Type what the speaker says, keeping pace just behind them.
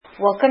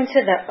Welcome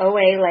to the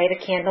OA Light a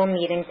Candle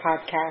Meeting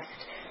podcast.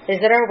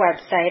 Visit our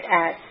website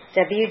at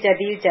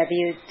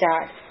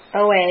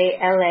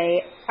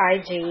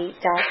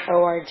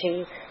www.oalaig.org,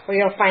 where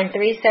you'll find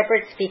 3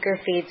 separate speaker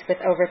feeds with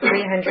over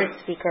 300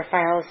 speaker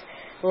files,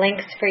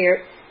 links for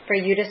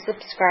you to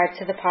subscribe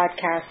to the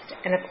podcast,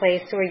 and a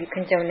place where you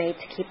can donate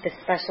to keep this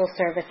special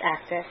service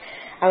active.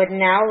 I would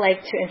now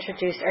like to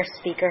introduce our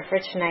speaker for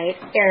tonight,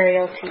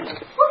 Ariel T.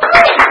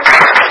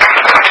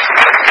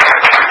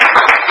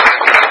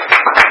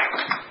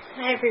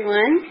 Hi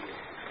everyone,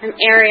 I'm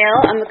Ariel.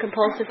 I'm a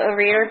compulsive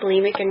overeater,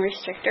 bulimic, and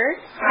restrictor.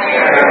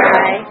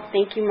 Hi.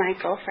 Thank you,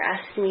 Michael, for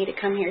asking me to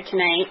come here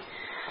tonight.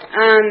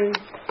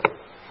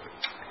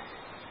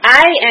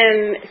 I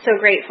am so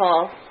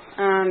grateful.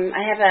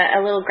 I have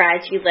a little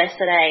gratitude list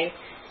that I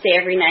say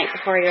every night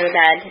before I go to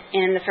bed,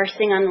 and the first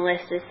thing on the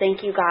list is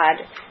thank you,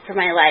 God, for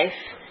my life.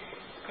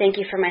 Thank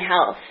you for my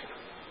health.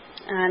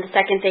 The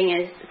second thing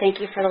is thank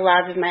you for the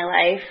love of my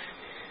life,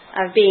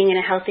 of being in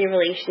a healthy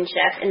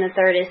relationship. And the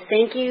third is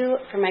thank you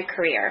for my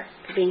career,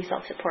 for being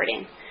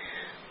self-supporting.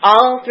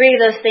 All 3 of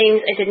those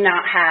things I did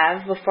not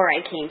have before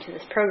I came to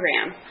this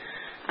program.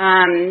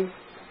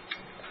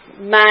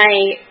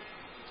 My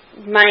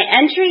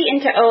entry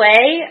into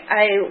OA,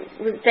 I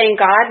would thank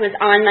God, was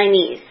on my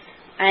knees.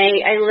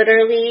 I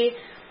literally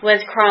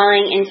was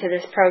crawling into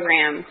this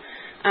program.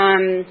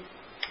 I'm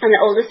the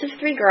oldest of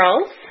 3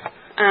 girls,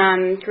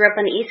 grew up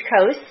on the East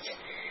Coast.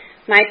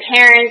 My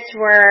parents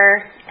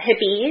were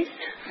hippies.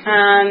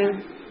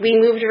 We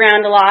moved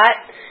around a lot.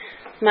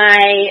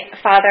 My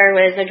father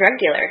was a drug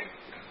dealer.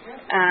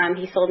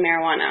 He sold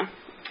marijuana.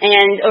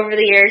 And over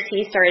the years,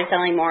 he started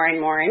selling more and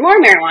more and more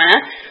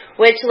marijuana,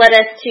 which led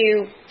us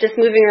to just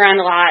moving around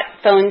a lot,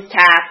 phones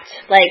tapped,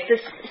 like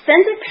this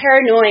sense of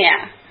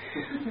paranoia,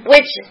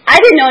 which I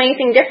didn't know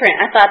anything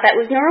different. I thought that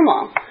was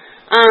normal.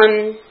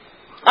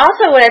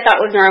 Also, what I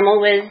thought was normal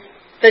was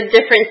the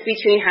difference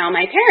between how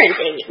my parents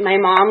ate. My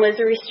mom was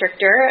a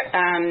restrictor.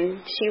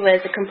 She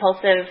was a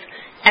compulsive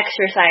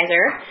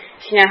exerciser.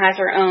 She now has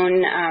her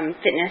own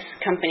fitness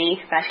company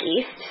back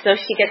east, so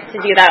she gets to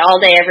do that all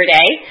day, every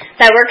day.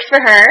 That works for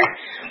her.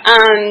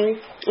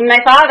 My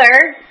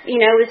father,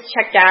 was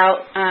checked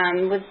out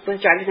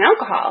with drugs and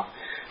alcohol.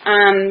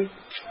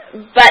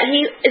 But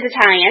he is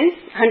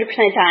Italian, 100%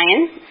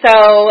 Italian.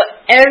 So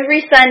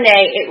every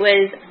Sunday it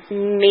was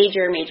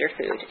major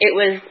food. It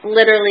was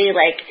literally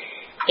like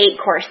 8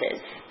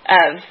 courses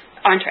of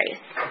entrees,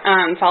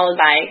 followed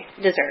by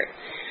dessert.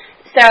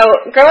 So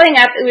growing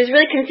up, it was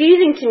really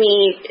confusing to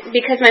me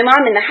because my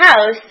mom in the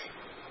house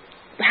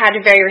had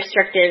a very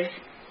restrictive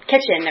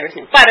kitchen. There was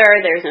no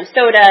butter, there was no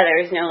soda,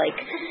 there was no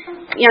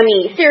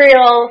yummy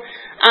cereal.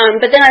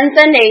 But then on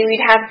Sunday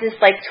we'd have this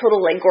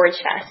total gorge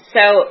fest.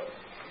 So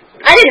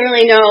I didn't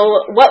really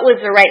know what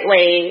was the right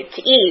way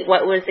to eat,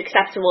 what was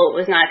acceptable,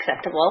 what was not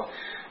acceptable.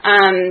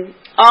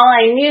 All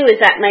I knew is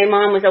that my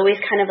mom was always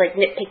kind of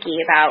nitpicky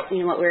about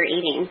what we were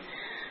eating.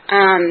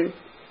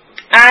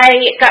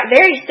 I got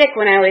very sick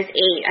when I was 8.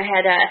 I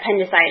had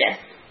appendicitis,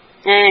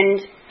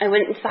 and I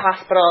went into the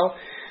hospital,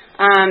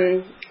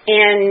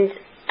 and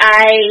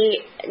I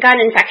got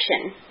an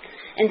infection.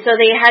 And so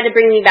they had to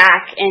bring me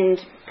back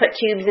and put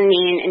tubes in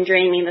me and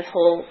drain me this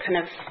whole kind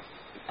of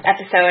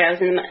episode. I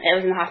was in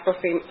the hospital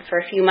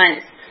for a few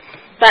months.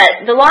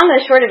 But the long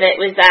and the short of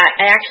it was that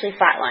I actually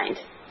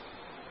flatlined.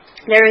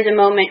 There was a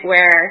moment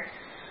where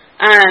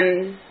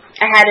I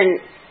had a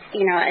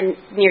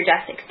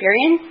near-death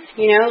experience,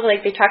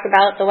 they talk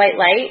about the white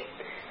light.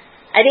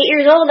 At 8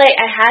 years old,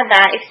 I had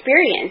that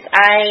experience.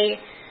 I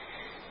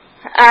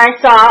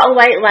saw a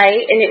white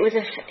light, and it was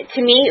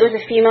to me, it was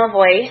a female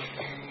voice,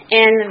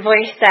 and the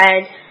voice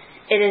said,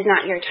 "It is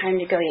not your time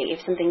to go yet. You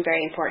have something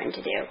very important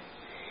to do."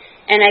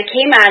 And I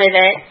came out of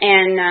it,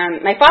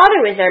 and my father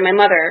was there, my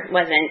mother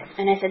wasn't.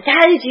 And I said,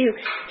 "Dad, did you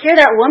hear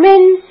that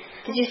woman?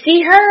 Did you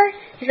see her?"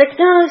 He's like,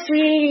 "No,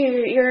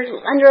 sweetie, you're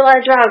under a lot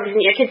of drugs."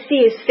 And I could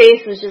see his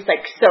face was just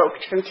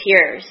soaked from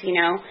tears,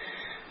 And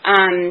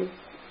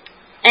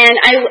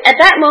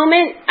at that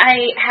moment,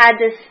 I had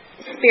this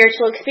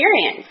spiritual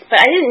experience,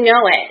 but I didn't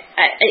know it.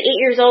 At 8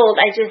 years old,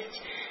 I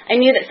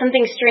knew that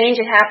something strange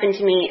had happened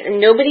to me, and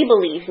nobody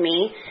believed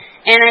me,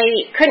 and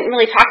I couldn't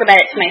really talk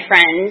about it to my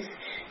friends,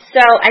 so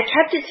I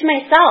kept it to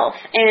myself,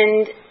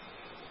 and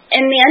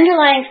the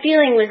underlying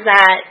feeling was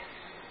that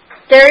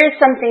there is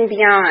something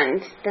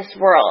beyond this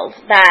world,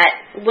 that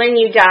when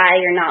you die,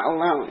 you're not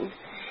alone.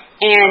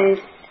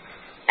 And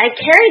I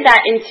carried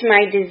that into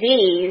my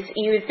disease.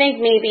 You would think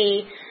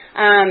maybe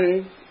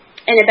in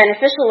a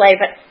beneficial way,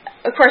 but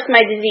of course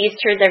my disease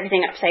turns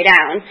everything upside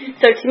down.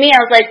 So to me, I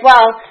was like,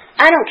 well,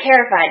 I don't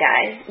care if I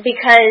die,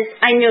 because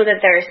I know that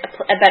there's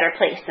a better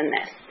place than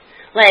this.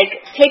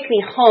 Take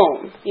me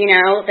home,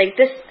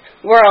 this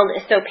world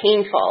is so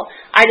painful.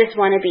 I just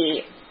want to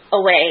be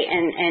away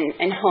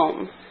and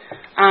home.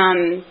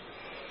 And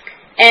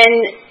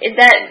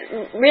that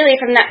really,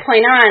 from that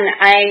point on,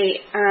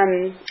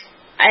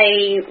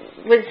 I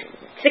was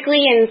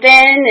sickly and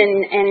thin,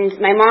 and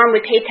my mom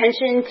would pay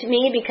attention to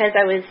me because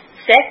I was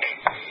sick,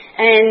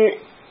 and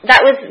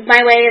that was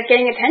my way of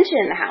getting attention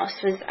in the house.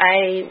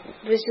 I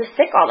was just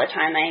sick all the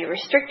time. I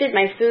restricted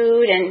my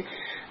food, and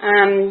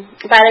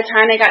by the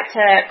time I got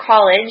to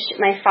college,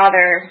 my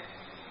father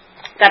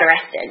got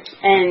arrested,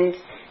 and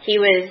he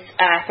was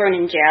thrown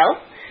in jail.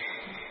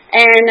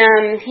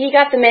 And he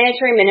got the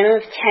mandatory minimum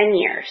of 10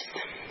 years.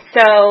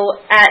 So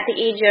at the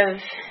age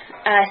of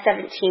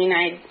 17,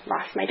 I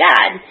lost my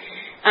dad.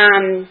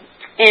 And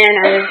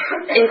I was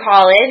in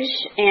college,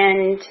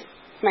 and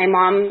my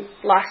mom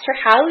lost her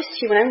house.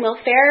 She went on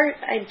welfare.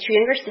 I had 2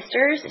 younger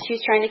sisters that she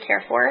was trying to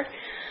care for.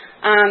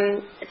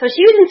 So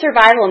she was in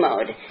survival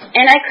mode,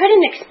 and I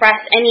couldn't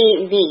express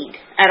any need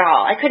at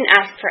all. I couldn't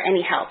ask for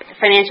any help,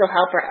 financial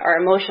help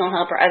or emotional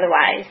help or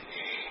otherwise.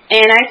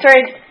 And I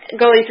started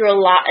going through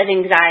a lot of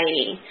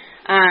anxiety.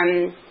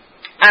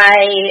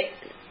 I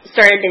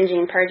started binging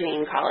and purging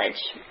in college.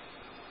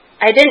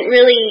 I didn't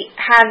really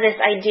have this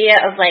idea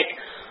of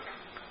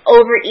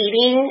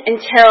overeating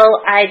until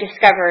I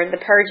discovered the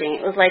purging.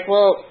 It was like,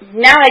 well,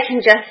 now I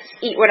can just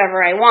eat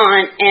whatever I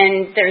want,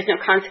 and there's no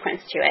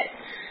consequence to it.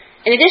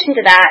 In addition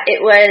to that,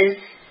 it was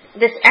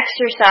this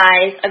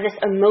exercise of this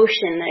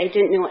emotion that I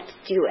didn't know what to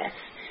do with.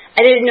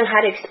 I didn't know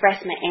how to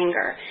express my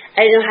anger.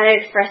 I didn't know how to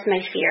express my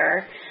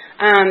fear.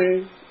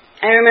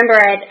 I remember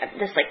I had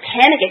this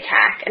panic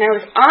attack, and I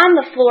was on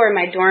the floor in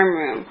my dorm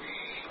room,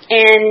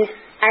 and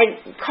I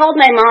called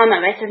my mom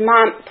up. I said,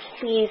 "Mom,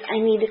 please, I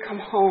need to come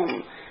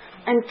home.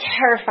 I'm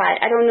terrified.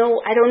 I don't know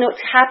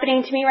what's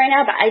happening to me right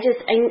now, but I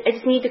just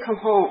need to come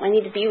home. I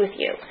need to be with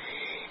you."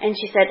 And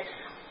she said,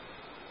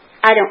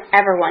 "I don't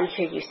ever want to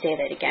hear you say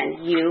that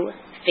again. You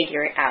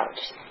figure it out."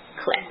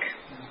 Click.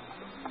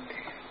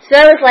 So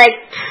I was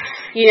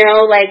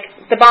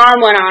the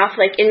bomb went off,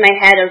 in my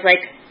head. I was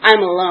like,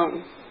 I'm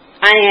alone.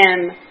 I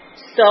am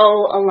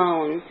so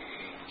alone.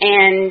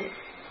 And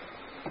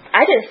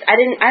I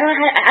don't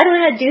know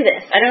how to do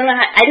this. I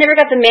never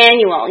got the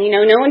manual.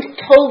 No one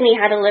told me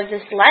how to live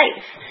this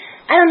life.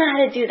 I don't know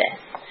how to do this.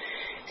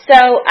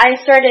 So I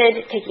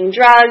started taking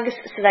drugs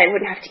so that I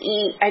wouldn't have to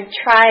eat. I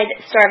tried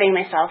starving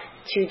myself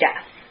to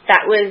death.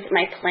 That was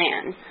my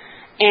plan.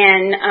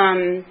 And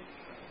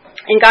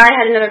God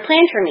had another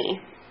plan for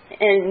me.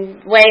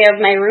 In way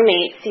of my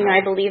roommates, I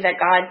believe that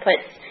God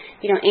puts,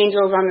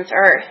 angels on this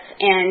earth.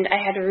 And I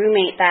had a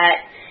roommate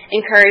that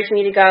encouraged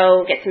me to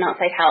go get some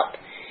outside help.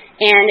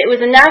 And it was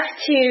enough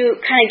to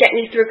kind of get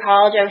me through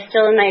college. I was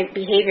still in my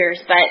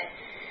behaviors, but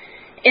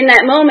in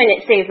that moment,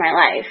 it saved my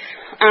life.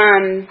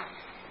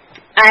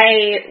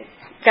 I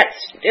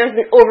was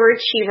an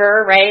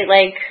overachiever, right?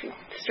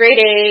 Straight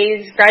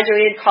A's,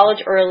 graduated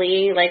college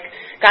early,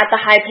 got the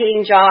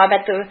high-paying job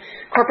at the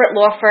corporate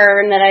law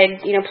firm that I,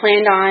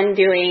 planned on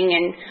doing.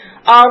 And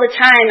all the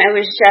time, I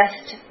was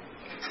just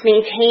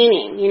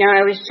maintaining.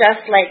 I was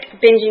just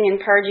binging and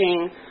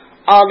purging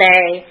all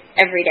day,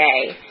 every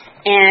day.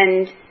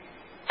 And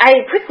I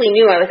quickly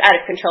knew I was out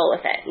of control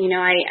with it.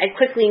 I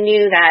quickly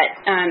knew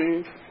that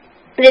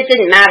it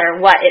didn't matter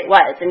what it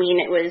was. I mean,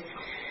 it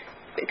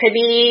could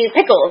be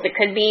pickles, it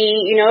could be,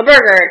 a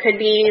burger, it could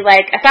be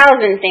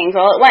 1,000 things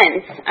all at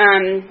once.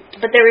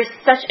 But there was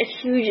such a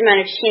huge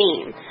amount of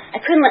shame. I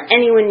couldn't let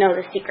anyone know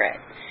the secret.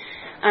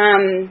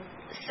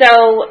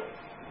 So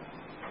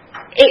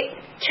it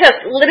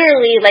took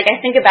literally, I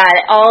think about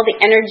it, all the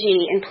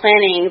energy and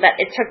planning that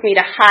it took me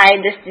to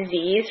hide this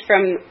disease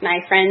from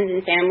my friends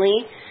and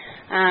family.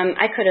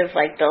 I could have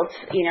built,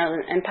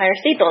 an Empire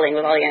State Building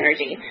with all the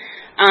energy.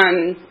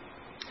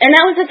 And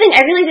that was the thing.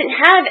 I really didn't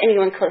have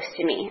anyone close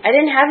to me. I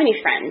didn't have any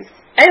friends.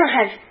 I don't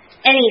have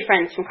any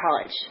friends from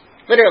college.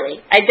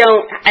 Literally.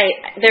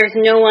 There's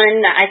no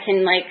one that I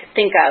can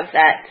think of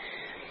that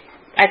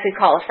I could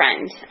call a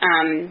friend.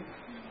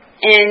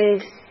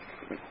 And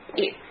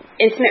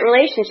intimate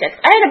relationships.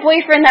 I had a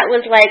boyfriend that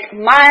was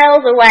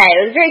miles away.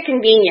 It was very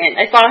convenient.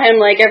 I saw him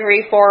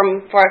every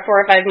 4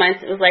 or 5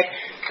 months. It was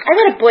I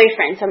got a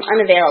boyfriend, so I'm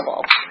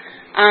unavailable.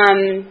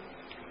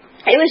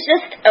 It was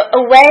just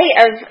a way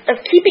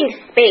of keeping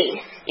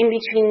space in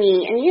between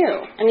me and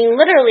you. I mean,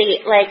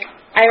 literally,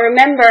 I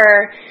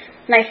remember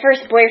my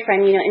first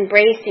boyfriend,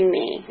 embracing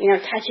me,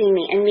 touching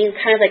me, and me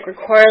kind of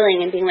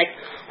recoiling and being oh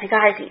my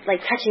God,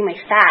 touching my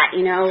fat,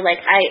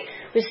 I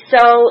was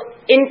so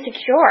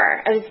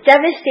insecure. I was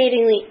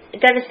devastatingly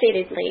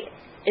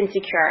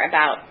insecure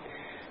about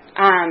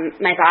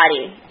my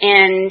body.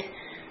 And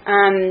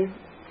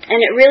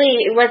it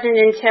wasn't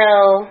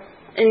until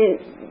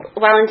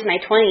well into my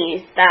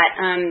 20s that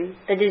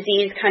the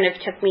disease kind of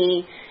took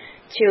me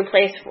to a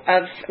place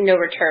of no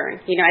return.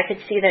 I could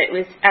see that it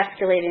was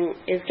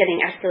getting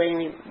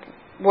escalatingly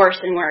worse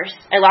and worse.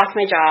 I lost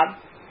my job.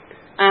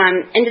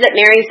 Ended up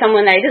marrying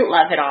someone that I didn't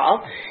love at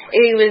all.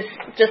 He was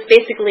just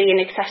basically an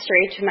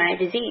accessory to my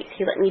disease.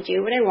 He let me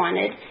do what I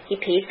wanted. He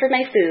paid for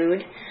my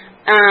food.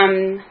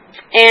 And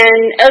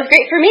it was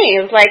great for me.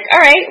 It was all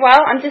right,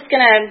 well, I'm just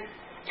going to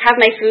have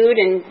my food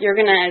and you're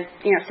going to,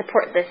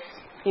 support this,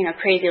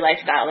 crazy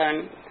lifestyle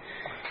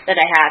that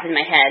I have in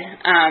my head.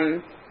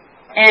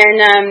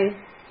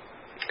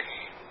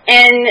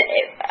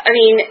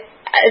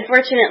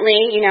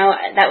 Unfortunately,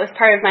 that was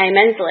part of my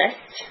amends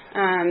list.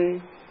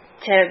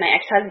 to my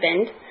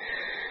ex-husband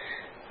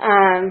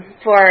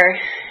for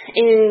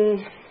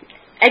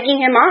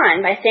egging him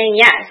on by saying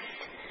yes.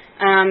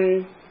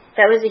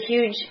 That was a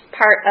huge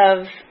part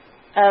of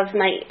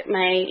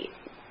my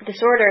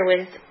disorder,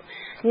 was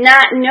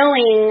not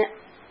knowing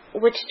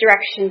which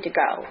direction to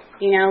go.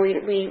 You know,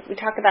 we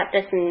talk about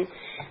this in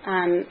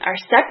our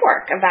step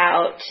work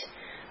about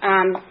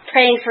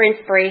praying for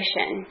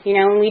inspiration. You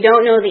know, when we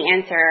don't know the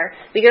answer,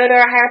 we go to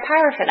our higher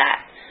power for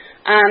that.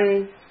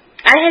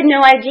 I had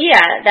no idea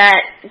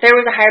that there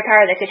was a higher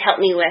power that could help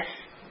me with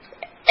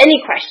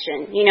any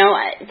question. You know,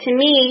 to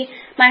me,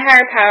 my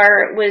higher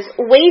power was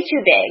way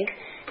too big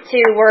to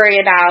worry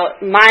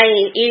about my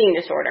eating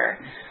disorder.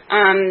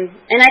 And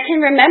I can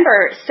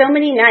remember so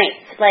many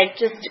nights, like,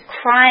 just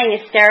crying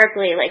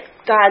hysterically, like,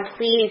 God,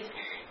 please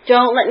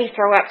don't let me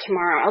throw up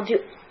tomorrow. I'll do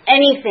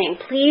anything.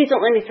 Please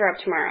don't let me throw up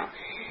tomorrow.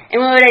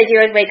 And what would I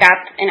do? I'd wake up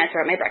and I'd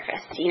throw up my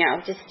breakfast. You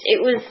know, just, it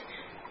was,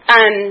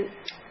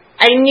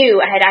 I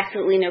knew I had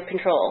absolutely no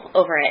control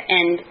over it.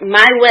 And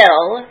my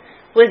will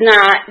was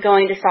not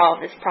going to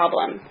solve this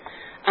problem.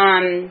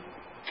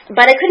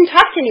 But I couldn't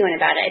talk to anyone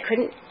about it. I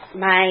couldn't,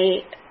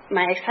 my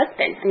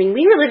ex-husband. I mean,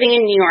 we were living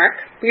in New York.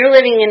 We were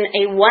living in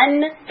a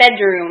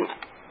one-bedroom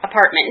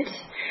apartment.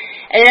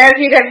 And I don't know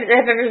if you guys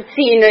have ever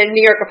seen a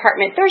New York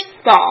apartment. They're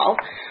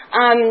small.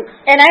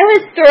 And I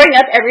was throwing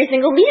up every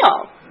single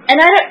meal. And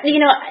I don't, you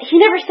know, he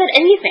never said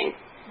anything.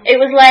 It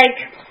was like,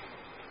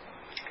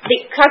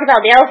 talk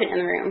about the elephant in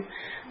the room.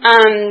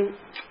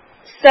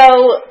 So,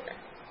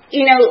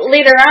 you know,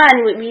 later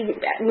on, we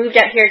moved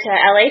out here to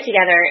LA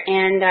together,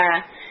 and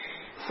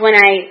when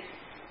I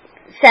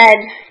said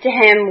to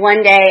him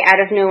one day out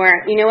of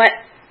nowhere, you know what,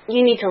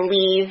 you need to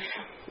leave.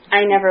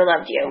 I never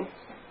loved you.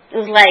 It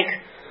was like,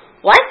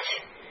 what?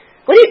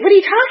 What are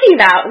you talking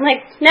about? I'm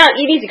like, no,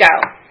 you need to go.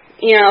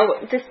 You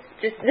know,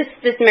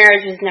 this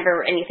marriage was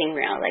never anything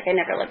real. Like, I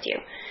never loved you.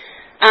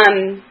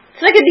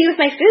 So I could be with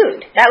my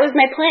food. That was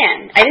my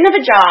plan. I didn't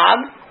have a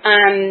job.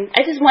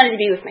 I just wanted to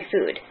be with my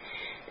food.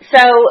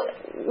 So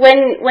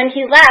when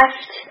he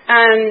left,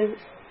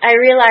 I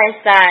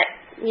realized that,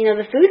 you know,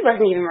 the food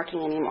wasn't even working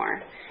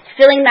anymore.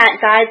 Feeling that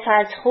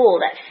God-sized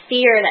hole, that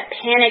fear, that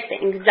panic,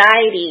 that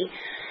anxiety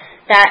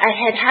that I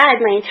had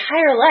had my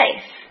entire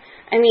life.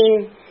 I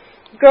mean,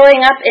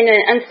 growing up in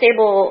an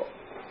unstable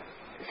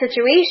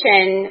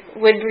situation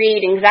would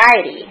breed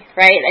anxiety,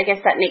 right? I guess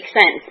that makes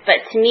sense.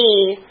 But to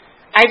me,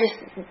 I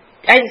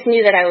just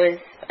knew that I was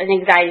an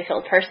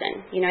anxiety-filled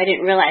person. You know, I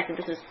didn't realize that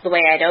this was the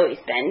way I'd always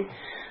been.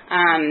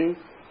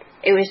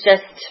 I was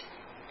just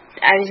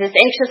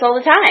anxious all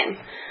the time.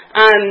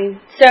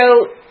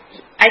 So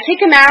I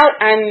kick him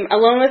out. I'm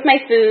alone with my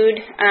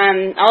food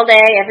all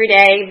day, every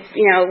day.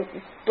 You know,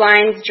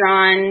 blinds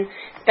drawn,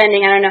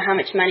 spending I don't know how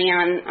much money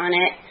on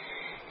it.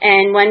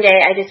 And one day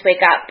I just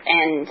wake up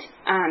and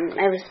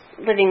I was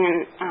living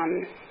in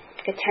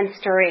like a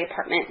 10-story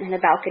apartment in a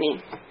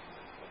balcony.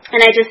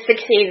 And I just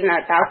fixated on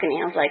that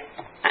balcony. I was like,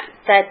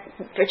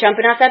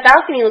 jumping off that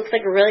balcony looks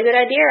like a really good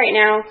idea right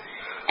now.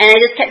 And I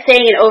just kept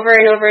saying it over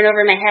and over and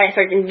over in my head. I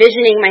started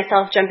envisioning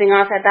myself jumping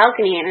off that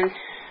balcony and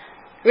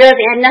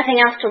realizing I had nothing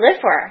else to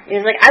live for.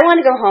 It was like, I want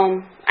to go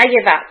home. I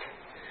give up.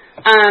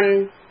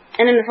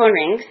 And then the phone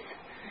rings.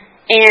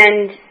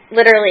 And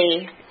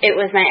literally, it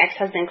was my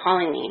ex-husband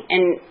calling me.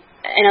 And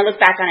I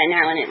look back on it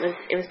now, and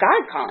it was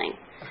God calling,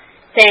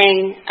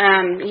 saying,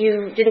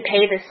 you didn't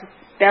pay this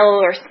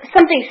bill or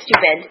something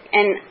stupid.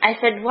 And I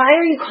said, why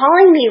are you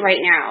calling me right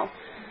now?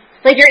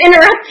 Like, you're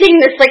interrupting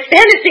this, like,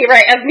 fantasy,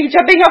 right, of me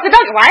jumping off the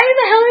balcony. Why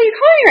the hell are you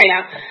calling me right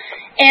now?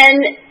 And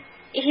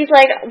he's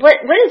like,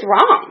 what is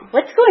wrong?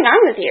 What's going on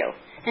with you?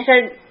 I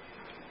said,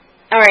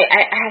 all right,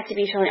 I have to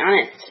be totally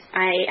honest.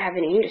 I have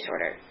an eating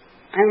disorder.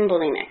 I'm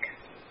bulimic.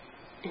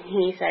 And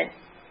he said,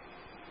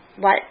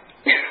 what?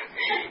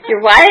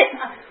 You're what?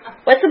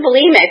 What's a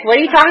bulimic? What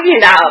are you talking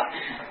about?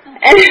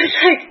 And it was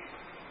like,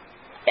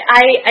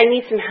 I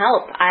need some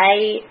help.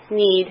 I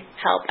need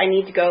help. I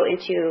need to go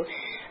into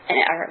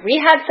a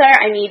rehab center.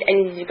 I need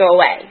to go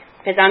away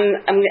because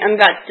I'm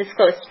about this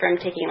close from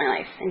taking my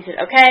life. And he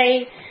said,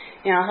 okay,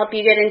 you know, I'll help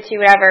you get into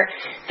whatever.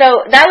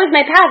 So that was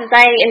my path. Is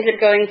I ended up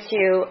going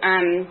to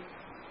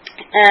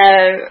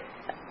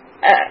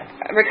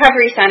a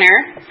recovery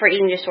center for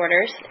eating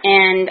disorders,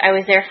 and I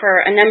was there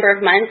for a number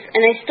of months,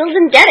 and I still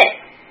didn't get it.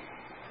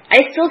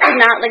 I still could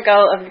not let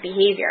go of the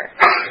behavior.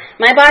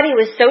 My body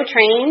was so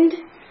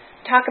trained.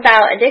 Talk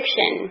about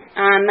addiction.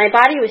 My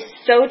body was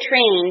so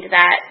trained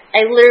that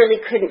I literally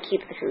couldn't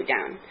keep the food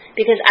down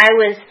because I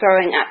was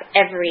throwing up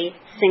every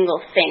single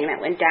thing that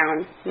went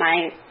down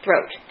my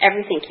throat.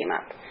 Everything came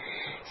up.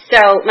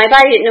 So my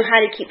body didn't know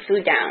how to keep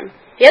food down.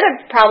 The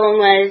other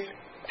problem was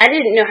I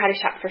didn't know how to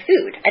shop for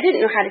food. I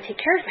didn't know how to take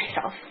care of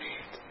myself.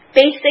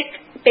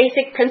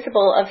 Basic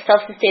principle of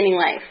self-sustaining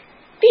life.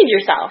 Feed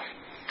yourself.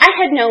 I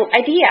had no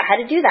idea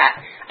how to do that.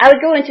 I would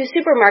go into a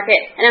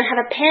supermarket and I'd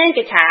have a panic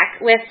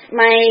attack with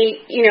my,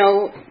 you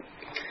know,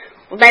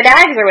 my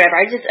bags or whatever.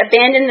 I'd just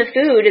abandon the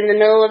food in the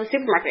middle of the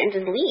supermarket and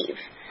just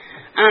leave.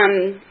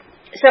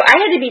 So I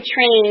had to be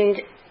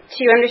trained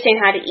to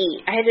understand how to eat.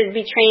 I had to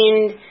be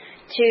trained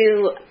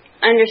to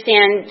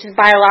understand just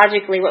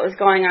biologically what was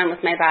going on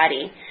with my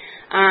body.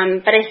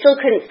 But I still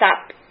couldn't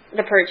stop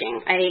the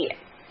purging.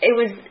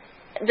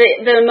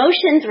 The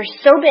emotions were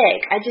so big,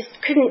 I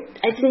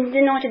didn't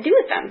know what to do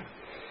with them.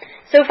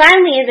 So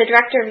finally, the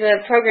director of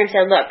the program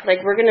said, look,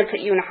 like, we're going to put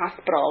you in a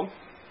hospital,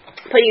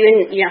 put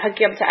you in, hook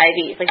you up to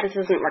IVs. Like, this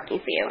isn't working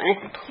for you. And I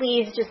said,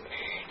 please, just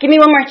give me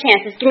one more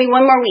chance. Just give me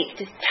one more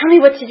week. Just tell me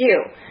what to do.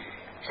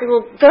 She said,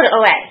 well, go to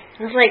OA.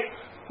 I was like,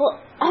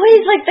 well,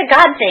 always like the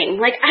God thing.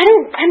 Like, I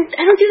don't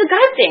do the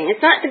God thing.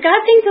 It's not, the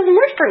God thing doesn't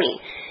work for me.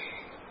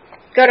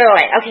 Go to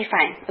OA. Okay,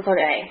 fine. I'll go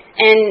to OA.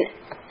 And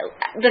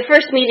the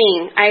first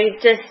meeting, I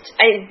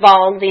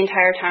bawled the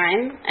entire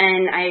time,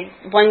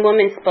 and one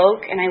woman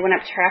spoke, and I went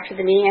up to her after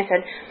the meeting. I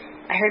said,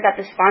 I heard about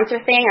the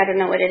sponsor thing. I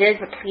don't know what it is,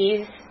 but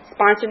please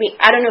sponsor me.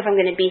 I don't know if I'm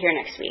going to be here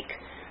next week,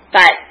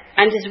 but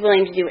I'm just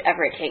willing to do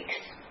whatever it takes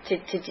to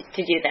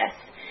do this.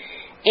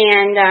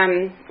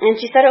 And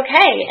she said,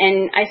 okay,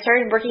 and I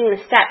started working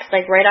the steps,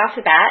 like, right off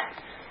the bat.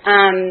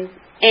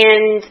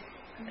 And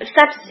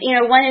steps,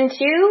 1 and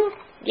 2,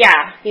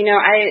 yeah,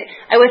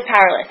 I was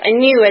powerless. I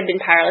knew I'd been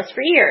powerless for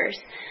years.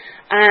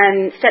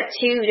 Step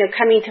 2,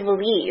 coming to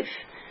believe.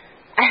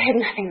 I had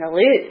nothing to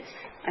lose.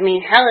 I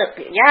mean, hell,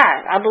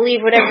 yeah, I'll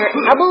believe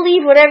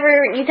whatever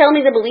you tell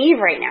me to believe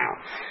right now.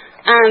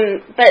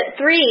 But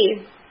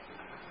 3,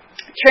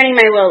 turning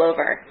my will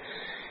over.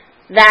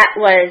 That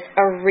was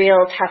a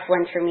real tough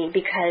one for me,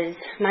 because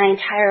my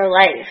entire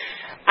life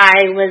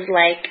I was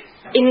like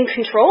in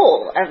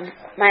control of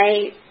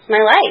my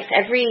life.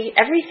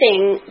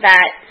 Everything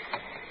that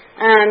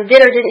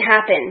did or didn't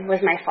happen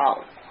was my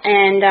fault.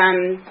 And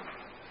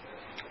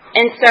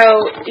so,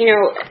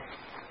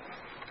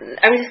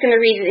 I'm just going to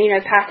read,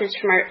 a passage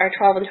from our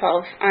 12 and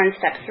 12 on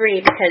step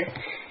 3, because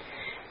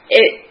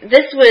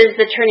this was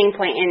the turning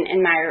point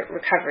in my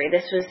recovery.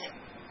 This was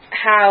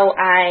how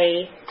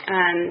I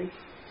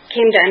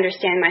came to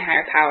understand my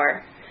higher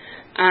power.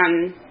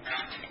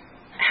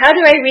 How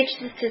do I reach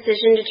this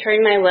decision to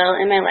turn my will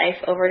and my life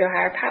over to a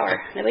higher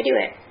power? How do I do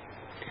it?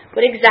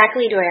 What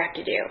exactly do I have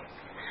to do?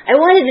 I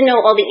wanted to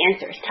know all the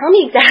answers. Tell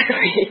me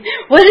exactly.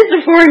 What is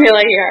the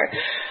formula here?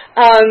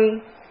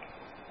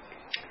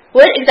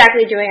 What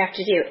exactly do I have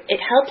to do?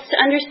 It helps to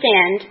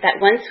understand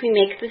that once we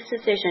make this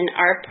decision,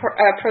 our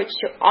approach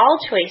to all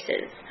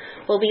choices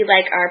will be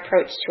like our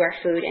approach to our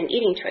food and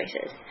eating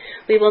choices.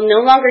 We will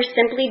no longer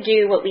simply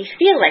do what we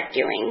feel like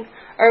doing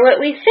or what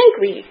we think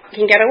we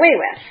can get away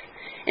with.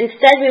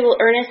 Instead, we will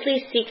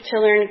earnestly seek to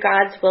learn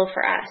God's will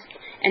for us,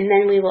 and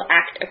then we will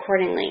act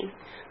accordingly.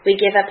 We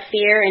give up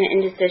fear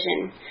and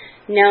indecision,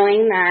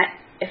 knowing that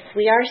if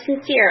we are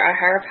sincere, our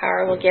higher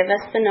power will give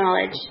us the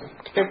knowledge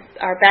to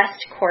our best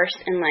course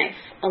in life,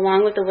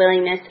 along with the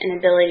willingness and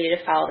ability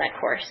to follow that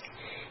course,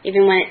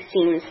 even when it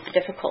seems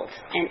difficult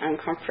and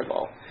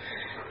uncomfortable.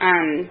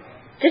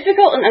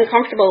 Difficult and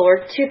uncomfortable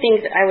were two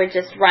things that I would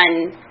just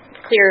run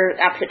clear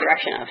opposite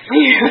direction of.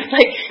 It's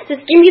like,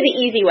 just give me the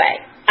easy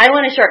way. I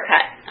want a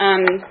shortcut.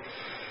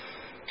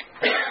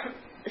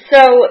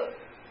 So,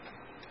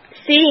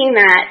 seeing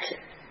that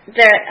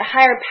the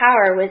higher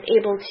power was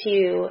able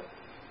to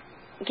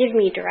give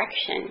me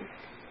direction,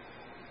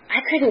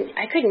 I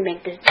couldn't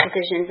make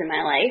decisions in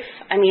my life.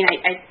 I mean,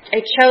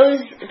 I chose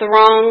the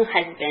wrong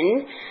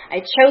husband. I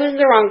chose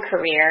the wrong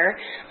career.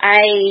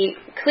 I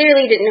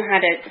clearly didn't know how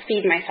to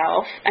feed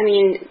myself. I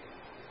mean,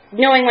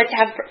 knowing what to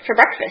have for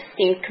breakfast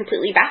seemed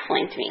completely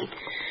baffling to me.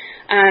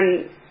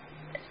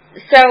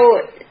 So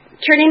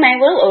turning my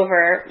will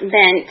over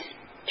meant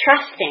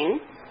trusting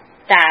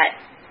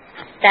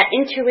that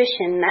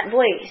intuition, that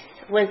voice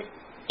was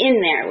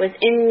in there, was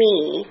in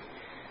me,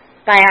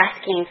 by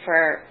asking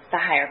for the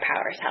higher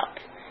power's help.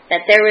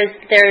 That there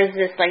was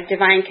this like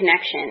divine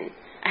connection.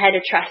 I had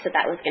to trust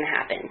that was going to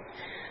happen.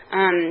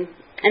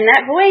 And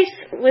that voice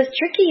was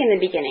tricky in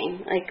the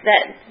beginning. Like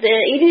that, the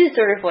eating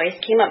disorder voice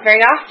came up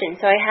very often.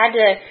 So I had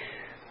to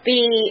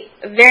be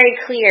very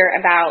clear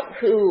about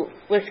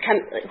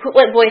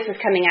what voice was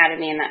coming out of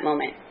me in that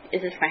moment.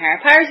 Is this my higher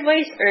power's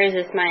voice, or is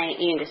this my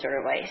eating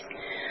disorder voice?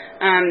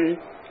 And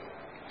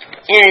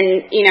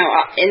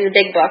in the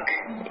big book,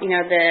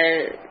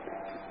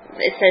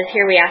 it says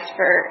here we ask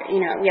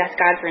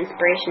God for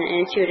inspiration,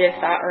 an intuitive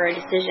thought, or a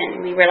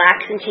decision. We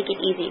relax and take it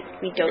easy.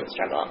 We don't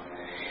struggle.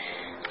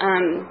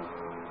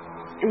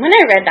 And when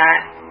I read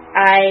that,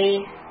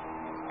 I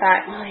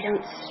thought, well, I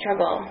don't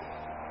struggle.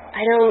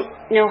 I don't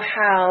know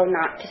how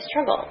not to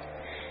struggle.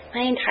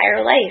 My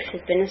entire life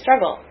has been a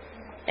struggle.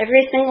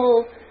 Every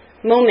single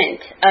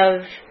moment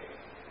of,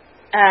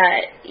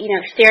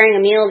 staring a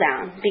meal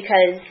down,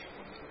 because,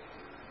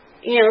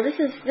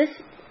 this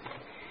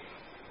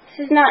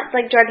is not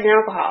like drugs and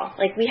alcohol.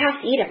 Like, we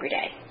have to eat every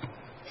day.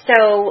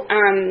 So,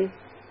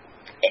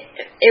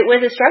 it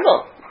was a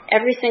struggle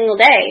every single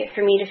day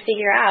for me to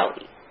figure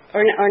out,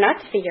 or not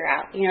to figure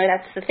out.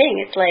 That's the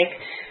thing. It's like,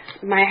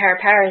 my higher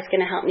power is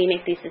going to help me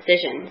make these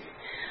decisions.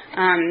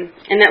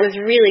 And that was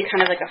really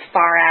kind of like a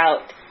far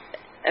out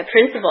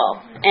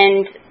principle.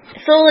 And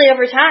slowly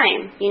over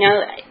time,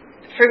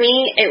 for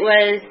me, it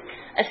was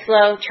a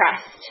slow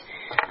trust.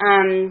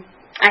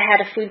 I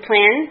had a food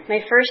plan.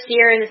 My first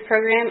year in this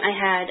program, I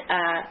had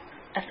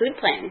a food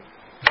plan.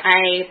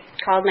 I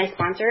called my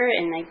sponsor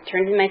and I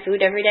turned in my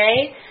food every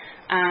day.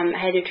 I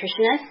had a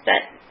nutritionist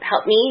that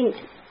helped me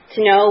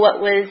to know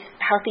what was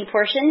healthy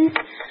portions.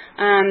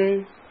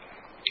 And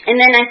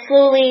then I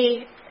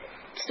slowly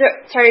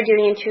started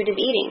doing intuitive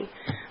eating.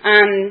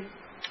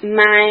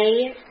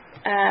 My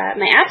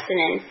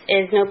abstinence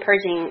is no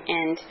purging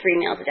and 3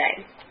 meals a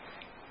day.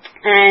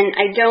 And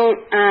I don't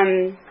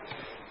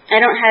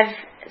have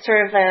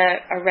sort of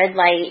a red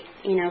light,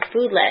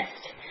 food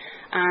list.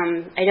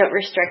 I don't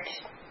restrict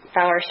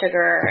flour,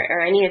 sugar,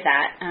 or any of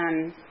that.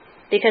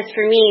 Because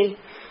for me,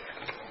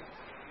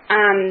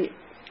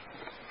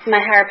 my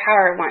higher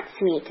power wants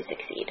me to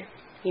succeed.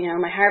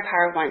 My higher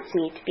power wants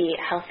me to be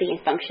a healthy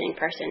and functioning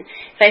person.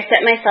 If I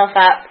set myself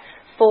up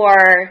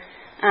for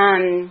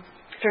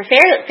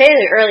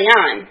failure early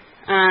on,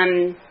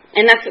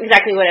 and that's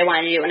exactly what I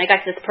wanted to do. When I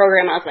got to this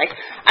program, I was like,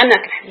 I'm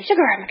not going to have any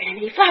sugar, I'm not going to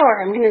have any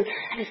flour, I'm going to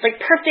have this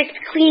perfect,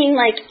 clean,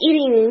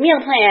 eating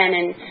meal plan.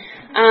 And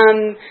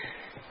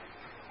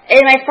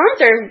my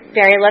sponsor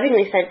very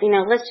lovingly said,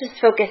 let's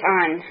just focus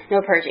on no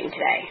purging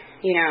today,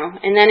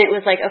 And then it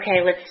was like,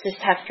 okay, let's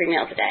just have 3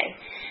 meals a day.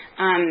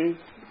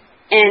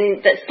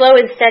 And that slow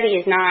and steady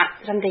is not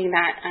something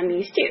that I'm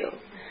used to.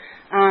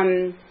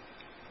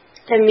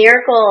 The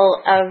miracle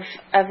of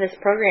this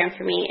program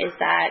for me is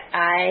that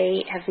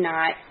I have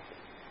not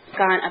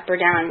gone up or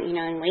down,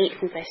 in weight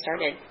since I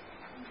started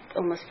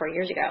almost 4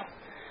 years ago.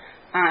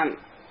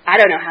 I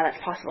don't know how that's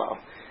possible.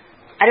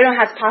 I don't know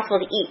how it's possible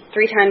to eat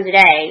 3 times a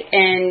day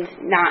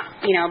and not,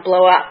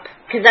 blow up.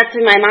 Because that's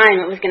in my mind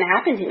what was going to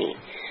happen to me.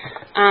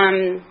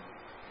 I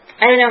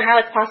don't know how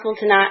it's possible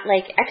to not,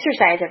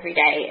 exercise every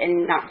day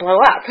and not blow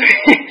up.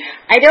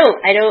 I don't.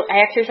 I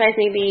exercise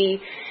maybe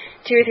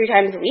 2 or 3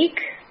 times a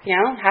week,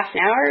 half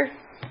an hour.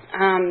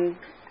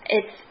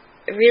 It's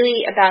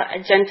really about a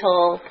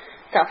gentle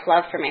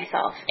self-love for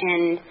myself.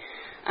 And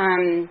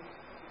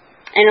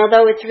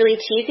although it's really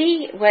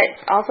cheesy, what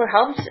also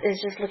helps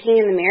is just looking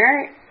in the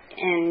mirror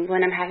and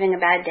when I'm having a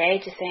bad day,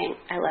 just saying,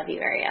 I love you,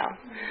 Ariel.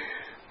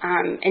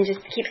 And just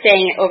keep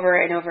saying it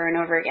over and over and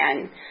over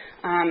again.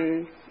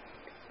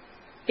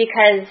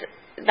 Because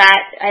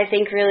that, I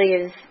think, really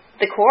is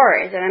the core,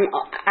 is that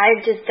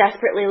I'm just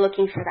desperately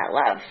looking for that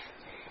love.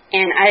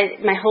 And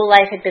my whole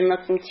life had been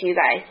looking to you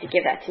guys to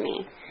give that to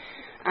me.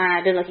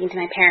 I've been looking to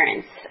my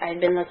parents.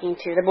 I'd been looking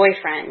to the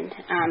boyfriend.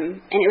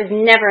 And it was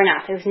never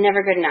enough. It was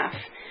never good enough.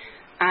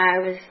 I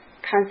was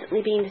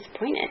constantly being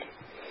disappointed.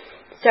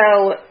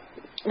 So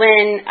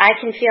when I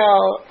can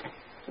feel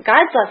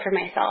God's love for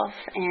myself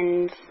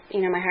and,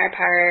 my higher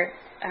power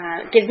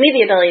gives me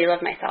the ability to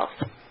love myself,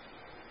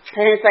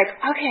 and it's like,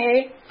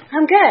 okay,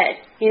 I'm good.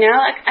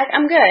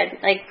 I'm good.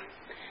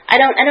 I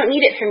don't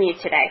need it from you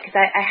today because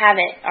I have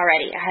it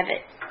already. I have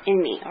it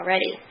in me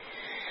already.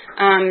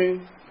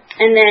 And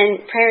then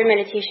prayer and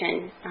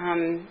meditation.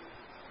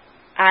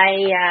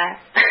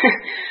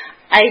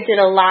 I did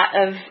a lot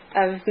of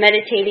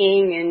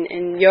meditating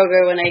and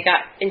yoga when I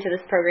got into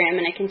this program,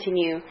 and I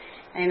continue.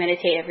 I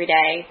meditate every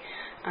day.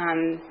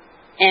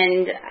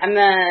 And I'm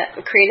a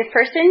creative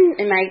person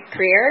in my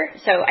career,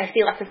 so I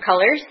see lots of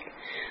colors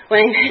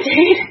when I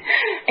meditate,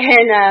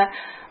 and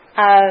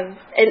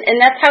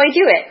that's how I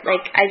do it.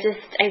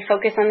 I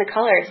focus on the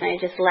colors, and I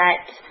just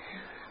let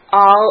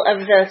all of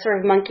the sort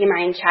of monkey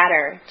mind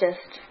chatter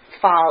just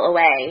fall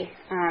away,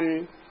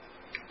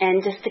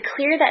 and just to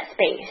clear that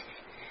space,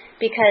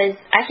 because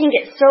I can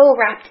get so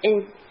wrapped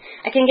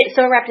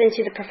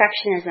into the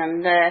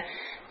perfectionism, the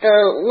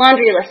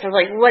laundry list of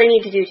what I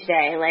need to do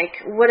today,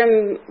 what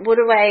am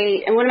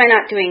I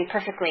not doing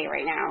perfectly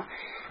right now.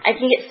 I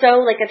can get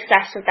so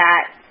obsessed with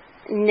that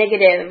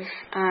negative,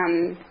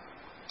 kind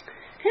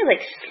of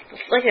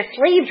like a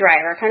slave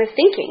driver kind of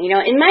thinking.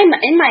 In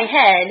my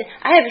head,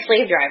 I have a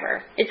slave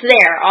driver. It's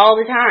there all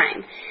the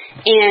time,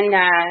 and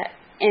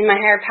my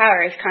higher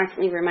power is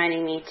constantly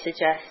reminding me to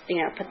just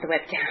put the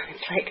whip down.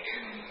 It's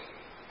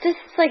just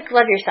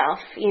love yourself,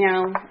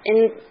 and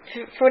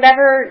for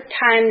whatever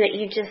time that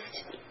you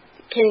just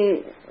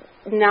can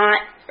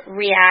not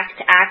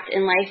react, act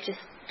in life, just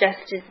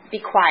to be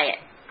quiet,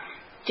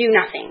 do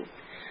nothing.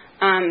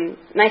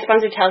 My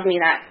sponsor tells me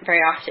that very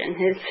often.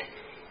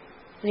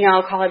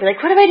 I'll call her and be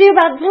like, what do I do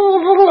about blah,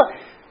 blah, blah, blah?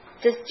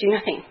 Just do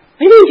nothing.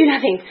 What do you mean do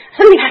nothing?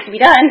 Something has to be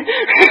done.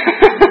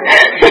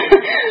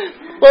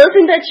 Well,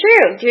 isn't that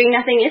true? Doing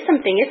nothing is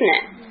something, isn't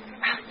it?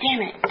 Oh,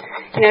 damn it.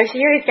 She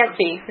always gets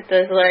me with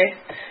those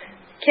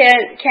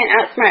can't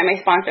outsmart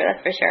my sponsor, that's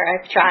for sure.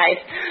 I've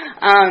tried.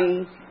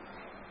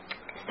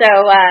 So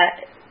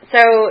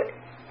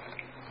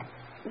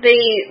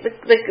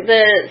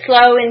the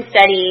slow and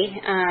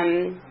steady,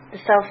 the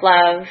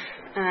self-love,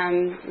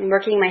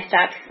 working my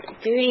steps,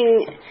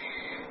 doing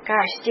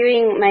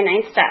my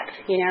 9th step,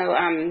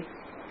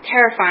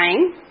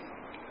 terrifying.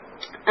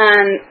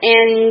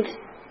 And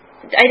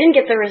I didn't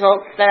get the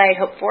results that I'd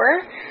hoped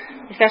for,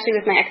 especially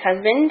with my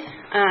ex-husband.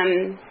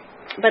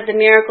 But the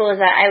miracle is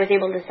that I was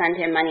able to send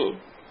him money.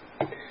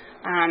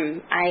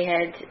 I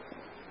had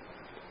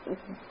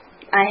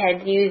I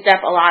had used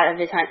up a lot of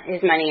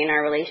his money in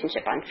our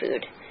relationship on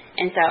food.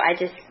 And so I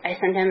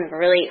sent him a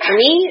really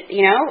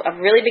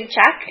big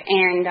check,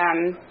 and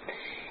I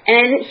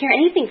didn't hear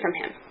anything from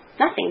him.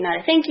 Nothing. Not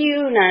a thank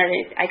you,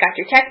 I got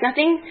your check,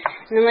 nothing.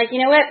 And I'm like, you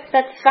know what?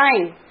 That's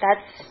fine.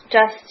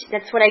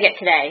 That's what I get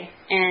today.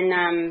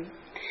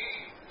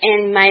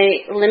 And my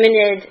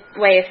limited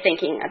way of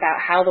thinking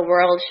about how the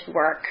world should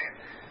work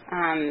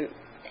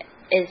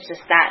is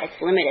just that.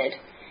 It's limited.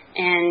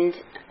 And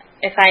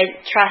if I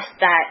trust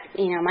that,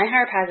 my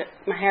higher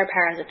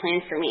power has a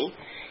plan for me,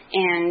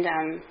 and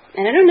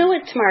I don't know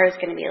what tomorrow is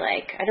going to be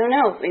like. I don't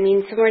know. I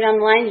mean, somewhere down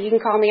the line, you can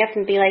call me up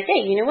and be like,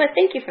 hey, you know what?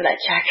 Thank you for that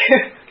check.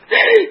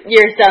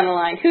 Years down the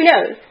line, who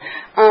knows?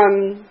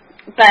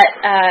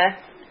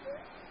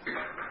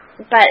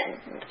 But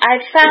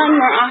I've found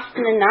more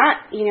often than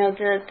not,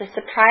 the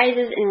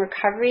surprises in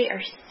recovery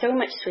are so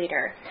much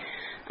sweeter.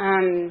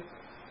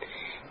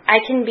 I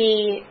can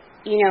be,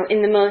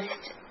 in the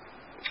most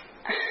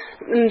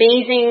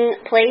amazing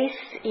place.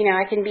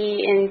 I can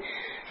be in,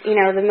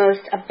 the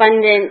most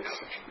abundant,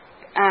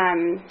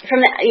 from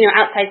the,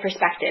 outside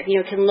perspective.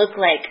 It can look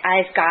like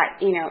I've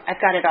got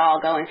it all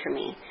going for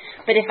me.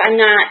 But if I'm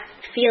not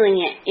feeling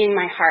it in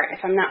my heart, if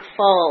I'm not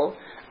full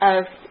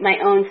of my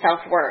own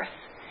self-worth,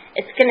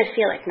 it's going to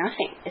feel like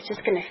nothing. It's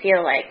just going to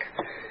feel like,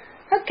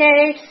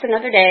 okay, just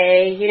another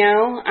day,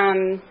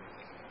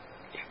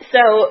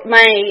 So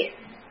I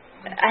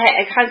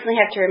constantly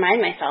have to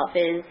remind myself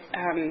is,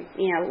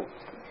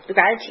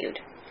 gratitude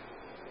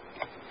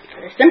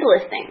for the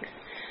simplest things.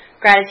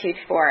 Gratitude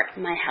for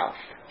my health.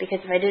 Because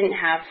if I didn't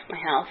have my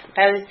health, if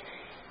I was,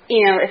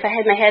 if I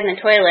had my head in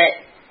the toilet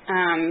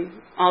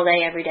all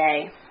day, every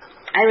day,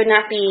 I would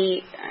not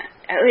be,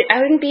 I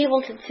wouldn't be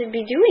able to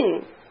be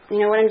doing,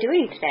 what I'm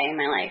doing today in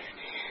my life.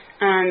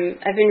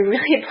 I've been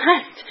really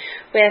blessed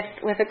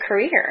with a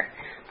career.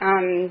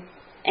 And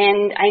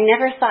I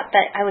never thought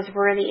that I was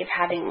worthy of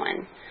having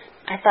one.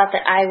 I thought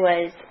that I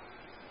was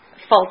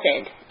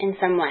faulted in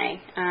some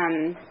way.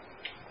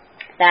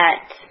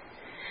 That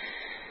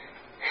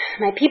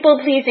my people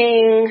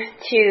pleasing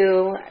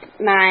to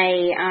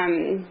my,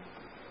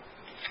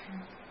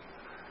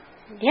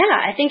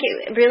 I think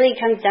it really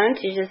comes down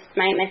to just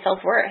my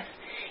self-worth.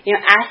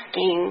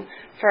 Asking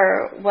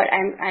for what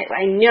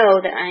I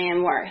know that I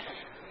am worth.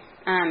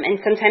 And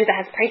sometimes it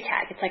has a price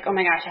tag. It's like, oh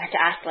my gosh, I have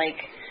to ask I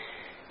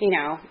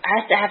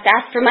have to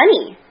ask for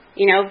money,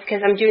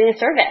 because I'm doing a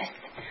service.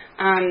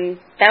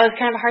 That was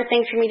kind of a hard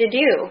thing for me to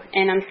do,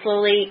 and I'm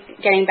slowly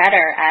getting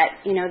better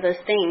at, those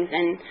things,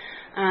 and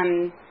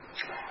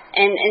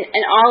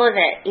all of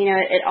it,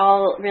 it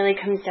all really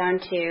comes down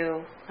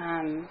to,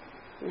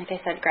 like I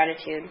said,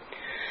 gratitude.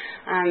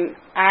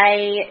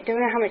 I don't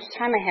know how much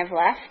time I have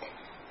left.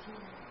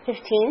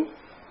 15?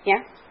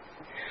 Yeah.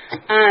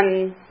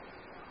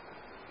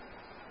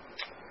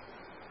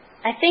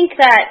 I think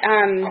that,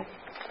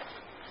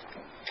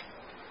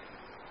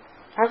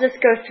 I'll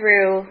just go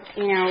through,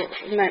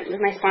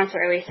 my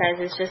sponsor always says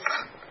is just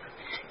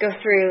go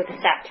through the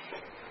steps,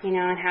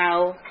 and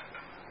how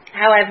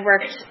I've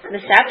worked the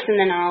steps, and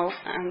then I'll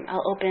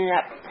open it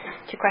up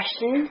to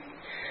questions,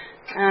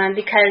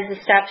 because the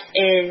steps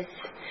is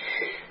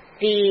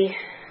the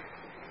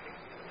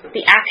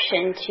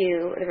action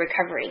to the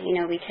recovery.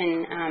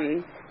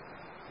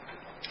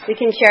 We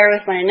can share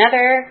with one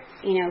another,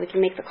 we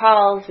can make the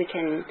calls, we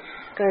can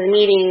go to the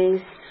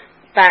meetings,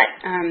 but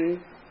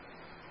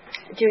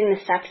doing the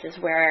steps is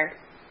where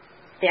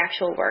the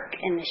actual work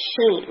and the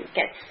shame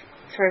gets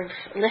sort of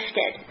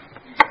lifted.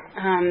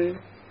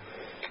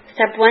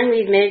 Step 1,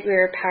 we admitted we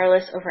were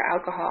powerless over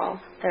alcohol,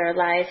 that our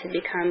lives had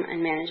become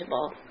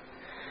unmanageable.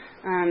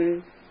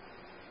 And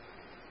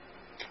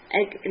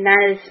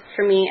that is,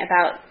 for me,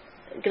 about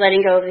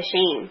letting go of the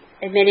shame,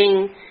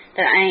 admitting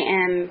that I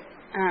am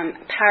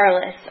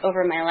powerless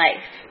over my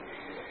life,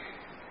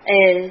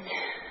 is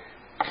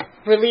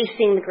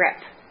releasing the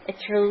grip.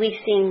 It's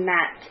releasing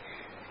that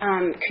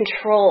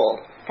control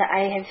that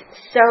I have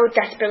so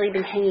desperately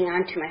been hanging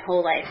on to my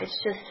whole life.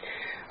 It's just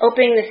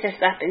opening the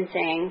fist up and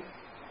saying,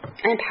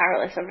 I'm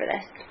powerless over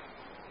this.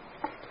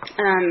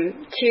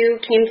 2,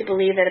 came to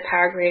believe that a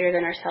power greater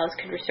than ourselves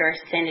could restore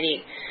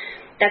sanity.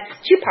 That's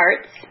 2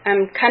 parts.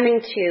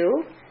 Coming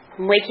to,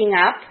 waking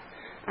up,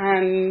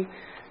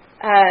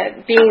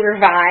 being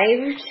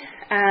revived,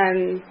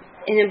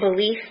 in a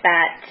belief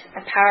that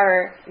a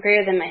power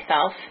greater than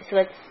myself, so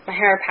that's my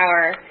higher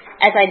power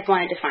as I'd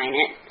want to define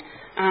it,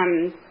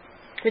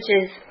 which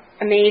is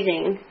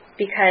amazing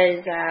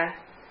because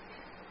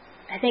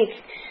I think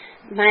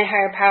my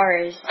higher power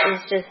is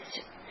just,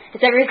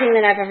 it's everything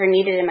that I've ever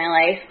needed in my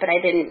life, but I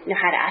didn't know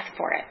how to ask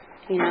for it,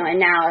 and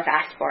now I've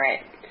asked for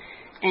it.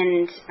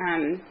 And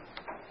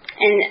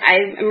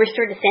I'm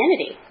restored to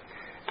sanity.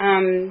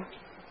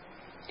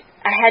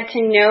 I had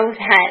to know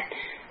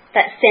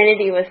that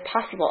sanity was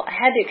possible. I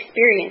had to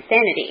experience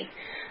sanity.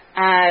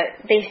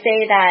 They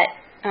say that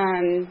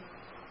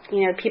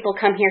people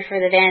come here for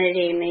the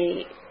vanity and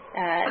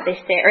they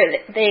stay, or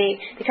they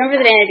come for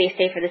the vanity,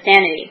 stay for the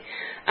sanity.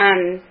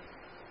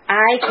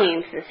 I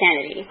came for the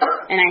sanity,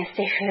 and I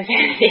stay for the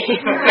vanity.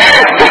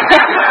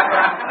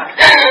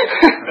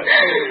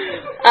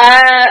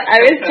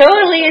 I was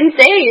totally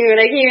insane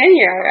when I came in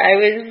here. I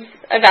was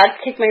about to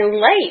take my own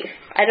life.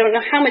 I don't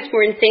know how much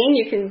more insane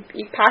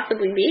you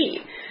possibly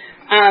be.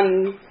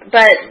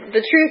 But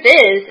the truth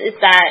is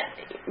that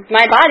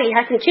my body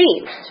hasn't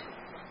changed.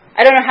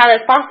 I don't know how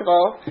that's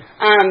possible,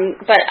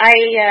 but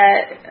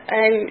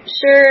I'm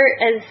sure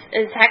as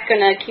heck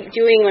gonna keep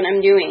doing what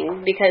I'm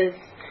doing because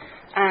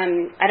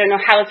I don't know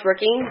how it's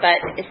working, but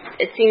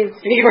it seems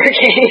to be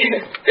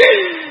working.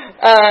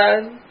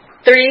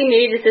 3,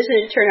 made a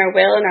decision to turn our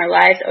will and our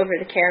lives over to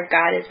the care of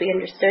God as we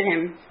understood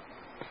Him.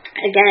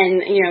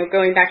 Again,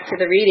 going back to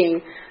the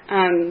reading,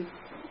 I'm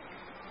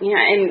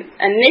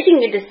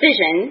making a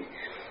decision,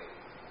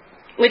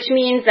 which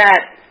means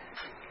that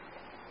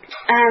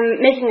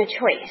making a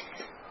choice.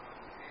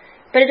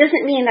 But it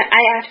doesn't mean that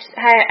I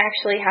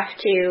actually have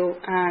to,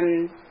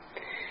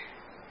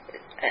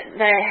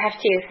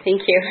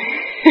 thank you,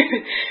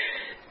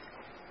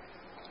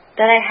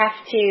 that I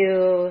have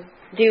to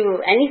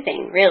do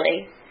anything,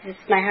 really.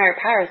 My higher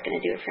power is going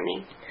to do it for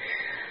me.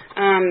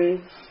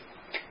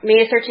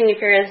 Maybe searching a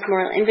fearless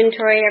moral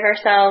inventory of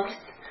ourselves,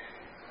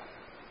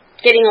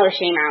 getting all the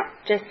shame out.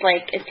 Just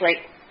like, it's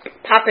like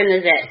popping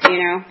the zit,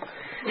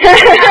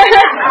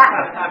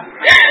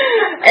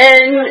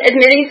 and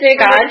admitting to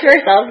God, to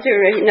ourselves, to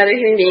another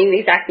human being,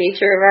 the exact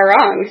nature of our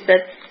wrongs.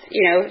 That's,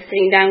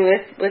 sitting down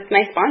with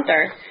my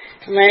sponsor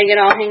and letting it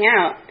all hang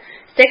out.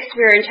 6,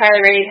 we are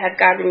entirely ready to have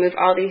God remove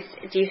all these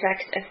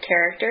defects of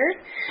character.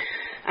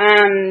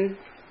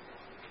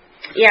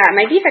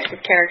 My defects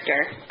of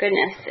character.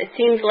 Goodness. It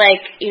seems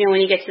like, when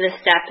you get to this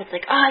step, it's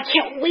like, I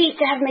can't wait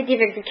to have my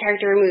defects of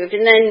character removed.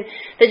 And then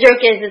the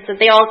joke is that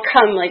they all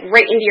come,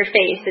 right into your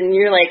face, and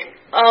you're like,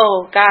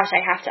 oh, gosh,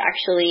 I have to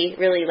actually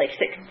really,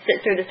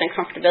 sit through this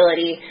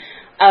uncomfortability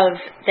of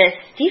this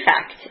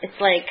defect. It's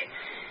like,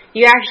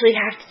 you actually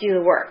have to do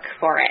the work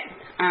for it.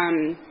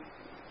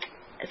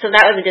 So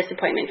that was a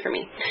disappointment for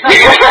me.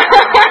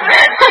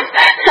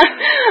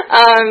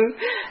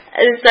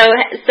 So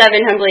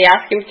 7, humbly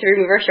ask Him to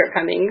remove our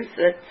shortcomings.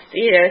 That's,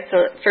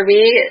 so for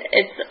me,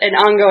 it's an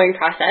ongoing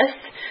process.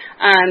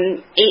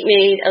 8,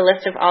 made a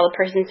list of all the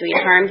persons we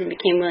had harmed and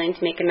became willing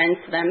to make amends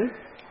to them.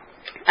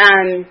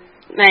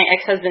 My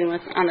ex-husband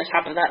was on the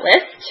top of that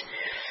list.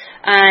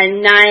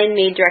 9,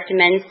 made direct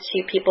amends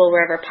to people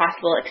wherever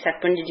possible,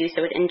 except when to do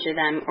so would injure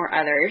them or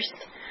others.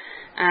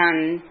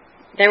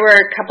 There were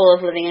a couple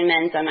of living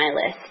amends on my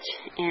list,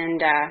 and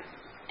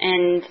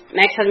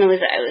my ex-husband was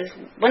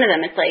one of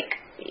them. It's like,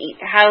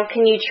 how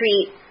can I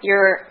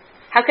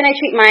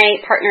treat my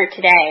partner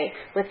today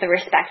with the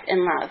respect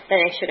and love that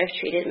I should have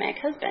treated my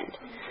ex-husband?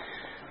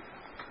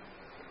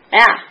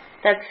 Yeah,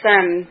 that's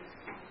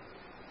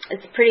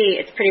it's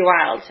pretty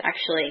wild,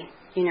 actually,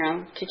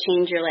 to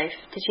change your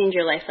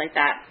life like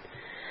that.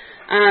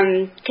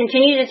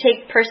 Continue to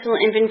take personal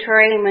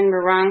inventory, and when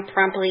we're wrong,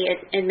 promptly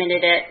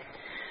admitted it.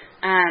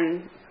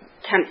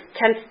 10th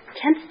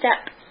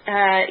step,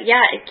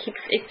 it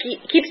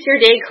keeps your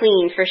day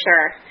clean for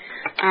sure.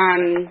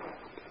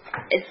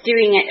 It's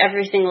doing it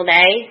every single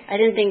day. I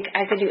didn't think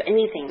I could do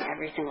anything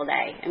every single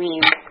day. I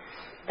mean,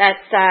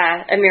 that's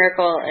a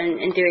miracle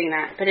in doing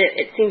that, but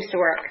it seems to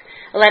work.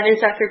 11,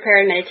 sought through prayer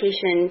and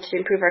meditation to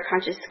improve our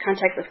conscious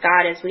contact with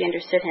God as we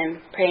understood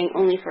Him, praying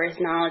only for His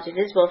knowledge of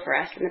His will for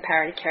us and the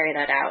power to carry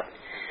that out.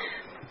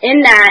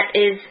 In that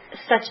is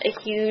such a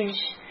huge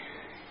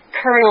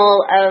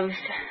kernel of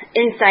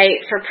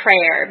insight for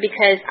prayer,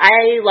 because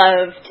I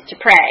loved to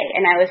pray,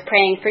 and I was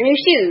praying for new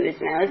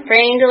shoes, and I was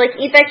praying to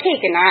eat that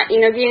cake and not,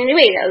 be any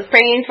weight. I was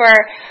praying for,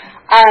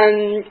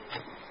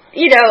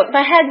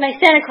 I had my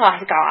Santa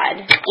Claus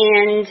God,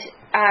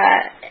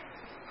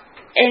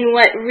 and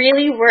what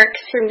really works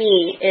for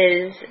me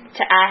is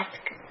to ask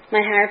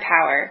my higher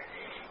power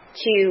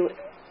to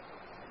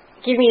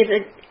give me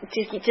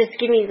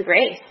give me the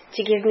grace,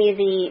 to give me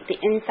the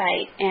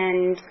insight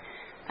and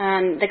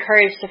the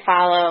courage to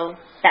follow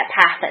that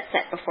path that's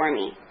set before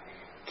me,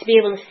 to be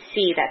able to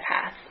see that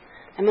path.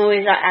 I'm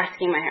always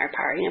asking my higher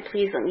power,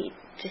 please let me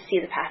just see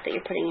the path that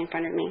you're putting in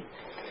front of me.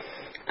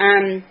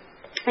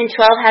 And 12,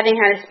 having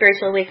had a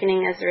spiritual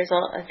awakening as a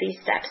result of these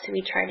steps, we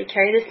try to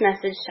carry this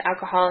message to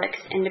alcoholics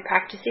and to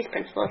practice these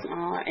principles in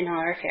all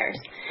our affairs.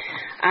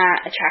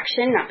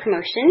 Attraction, not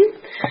promotion.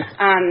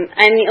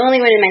 I'm the only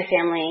one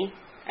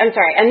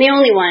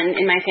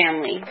in my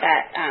family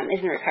that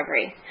is in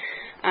recovery.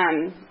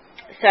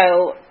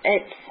 So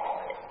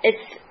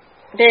it's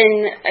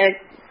been a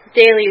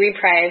daily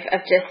reprieve of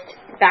just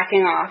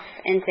backing off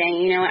and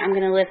saying, I'm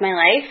going to live my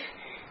life.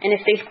 And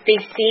if they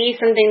see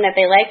something that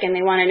they like and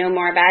they want to know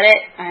more about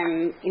it,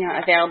 I'm,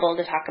 available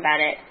to talk about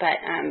it. But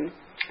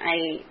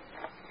I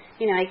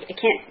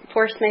can't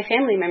force my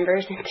family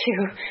members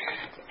into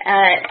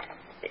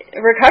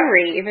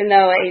recovery, even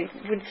though I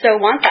would so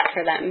want that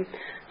for them.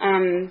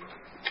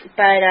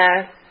 But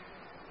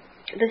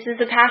this is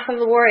the path of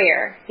the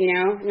warrior.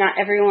 Not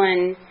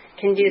everyone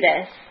can do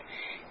this.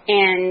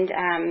 And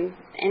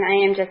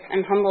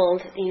I'm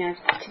humbled,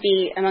 to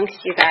be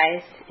amongst you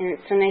guys And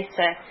it's so nice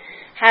to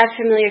have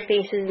familiar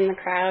faces in the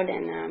crowd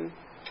and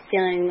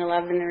feeling the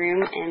love in the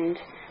room, and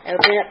I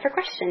open it up for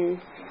questions.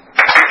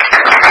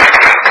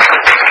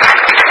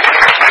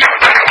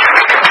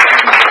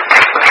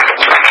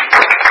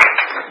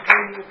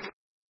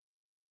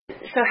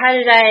 So how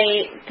did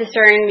I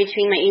discern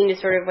between my eating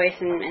disorder voice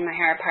and my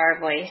higher power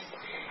voice?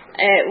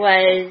 It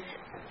was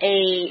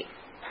a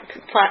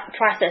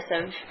process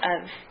of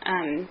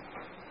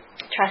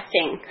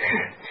trusting.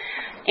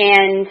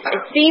 And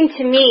it seemed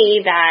to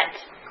me that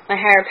my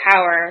higher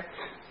power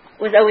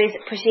was always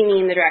pushing me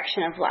in the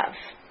direction of love.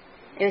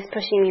 It was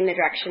pushing me in the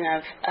direction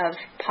of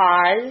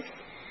pause.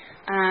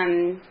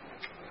 And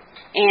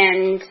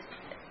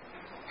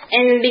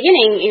in the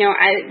beginning,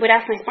 I would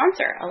ask my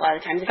sponsor a lot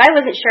of times. If I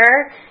wasn't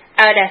sure,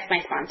 I would ask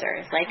my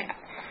sponsors. Like,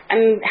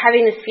 I'm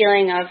having this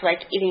feeling of,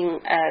 like, eating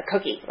a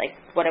cookie. Like,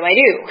 what do I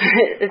do?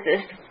 Is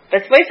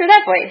this voice or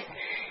that voice?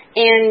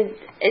 And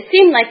it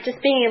seemed like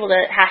just being able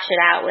to hash it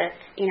out with,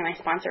 my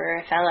sponsor or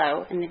a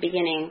fellow in the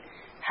beginning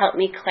helped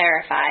me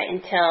clarify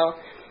until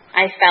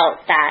I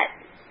felt that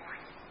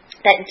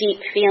deep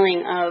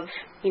feeling of,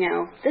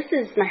 this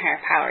is my higher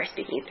power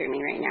speaking through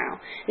me right now.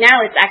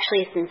 Now it's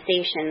actually a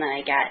sensation that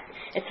I get.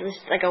 It's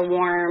just like a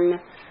warm,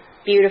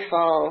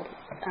 beautiful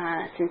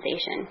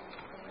sensation.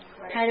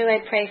 How do I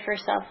pray for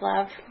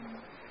self-love?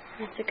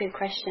 That's a good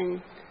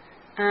question.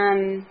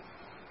 How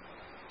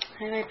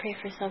do I pray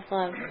for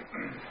self-love?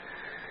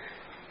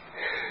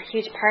 A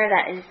huge part of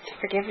that is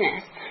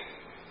forgiveness.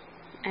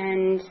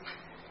 And,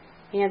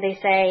 they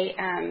say,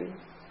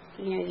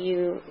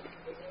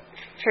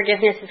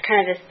 forgiveness is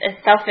kind of a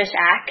selfish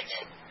act,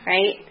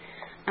 right?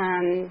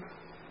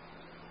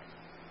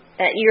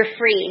 That you're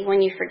free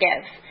when you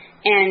forgive.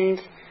 And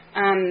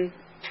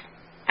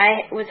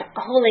I was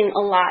holding a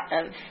lot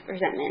of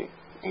resentment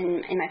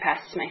in my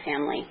past to my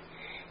family.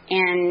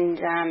 And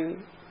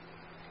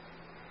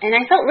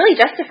I felt really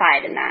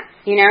justified in that,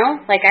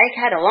 Like,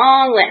 I had a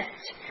long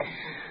list.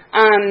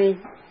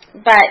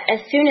 But as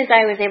soon as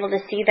I was able to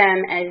see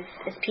them as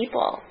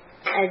people,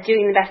 as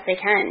doing the best they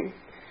can,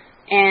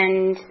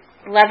 and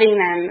loving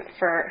them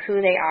for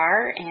who they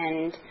are,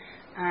 and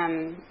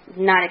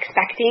not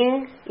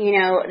expecting,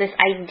 this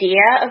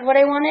idea of what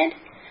I wanted,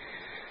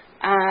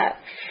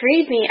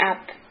 freed me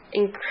up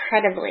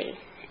incredibly.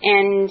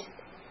 And,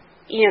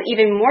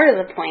 even more to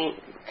the point,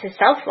 to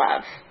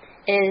self-love,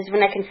 is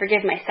when I can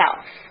forgive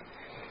myself.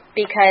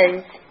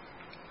 Because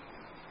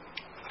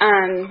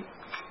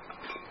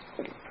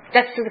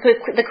that's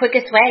the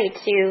quickest way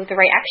to the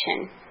right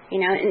action.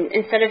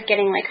 Instead of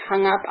getting, like,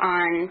 hung up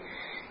on,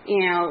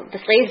 the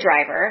slave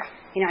driver,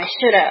 I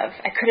should have,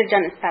 I could have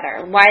done this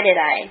better. Why did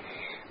I?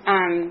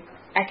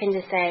 I can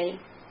just say,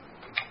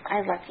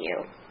 I love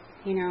you.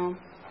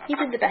 You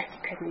did the best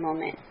you could in the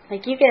moment.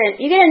 Like, you get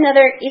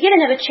another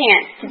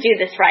chance to do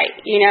this right.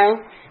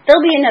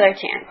 There'll be another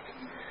chance,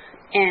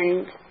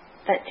 and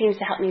that seems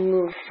to help me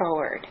move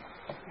forward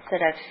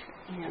instead of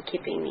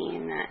keeping me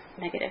in that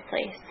negative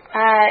place.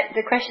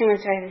 The question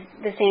was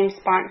the same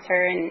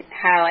sponsor and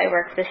how I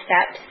work the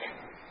steps.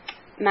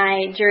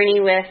 My journey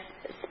with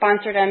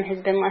sponsordom has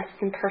been less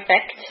than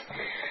perfect.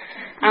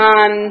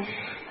 I'm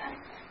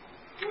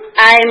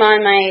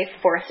on my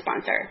 4th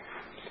sponsor,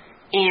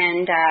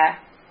 and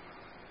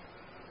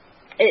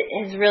it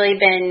has really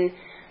been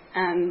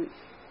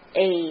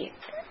a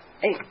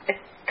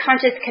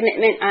conscious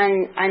commitment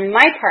on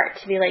my part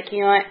to be like,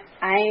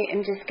 I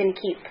am just going to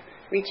keep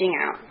reaching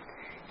out.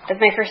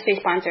 My first 3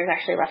 sponsors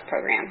actually left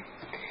program.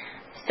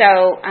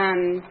 So,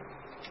 and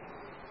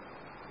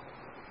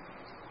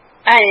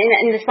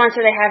the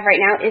sponsor they have right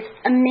now is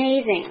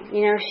amazing.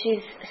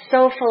 She's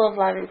so full of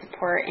love and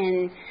support,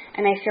 and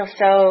I feel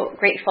so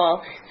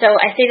grateful. So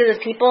I say to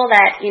those people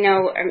that,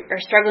 are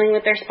struggling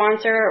with their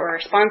sponsor or are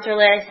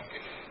sponsorless,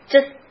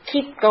 just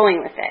keep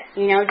going with it.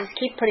 Just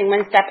keep putting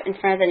one step in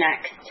front of the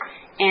next,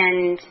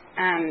 and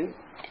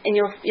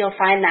you'll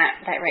find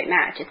that right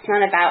match. It's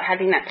not about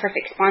having that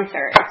perfect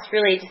sponsor. It's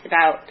really just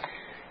about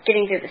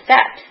getting through the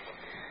steps.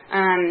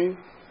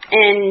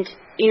 And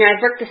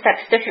I've worked the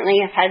steps differently.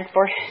 I've had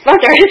 4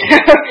 sponsors,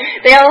 so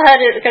they all had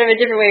kind of a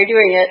different way of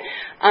doing it.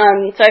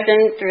 So I've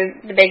done it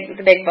through the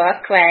big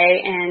book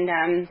way,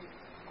 and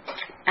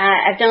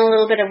I've done a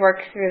little bit of work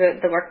through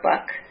the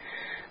workbook.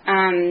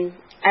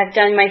 I've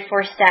done my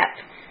 4-step,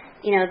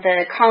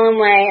 the column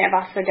way, and I've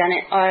also done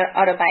it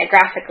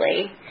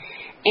autobiographically.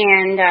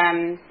 And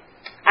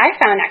I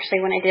found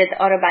actually when I did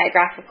the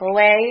autobiographical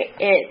way,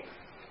 it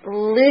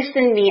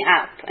loosened me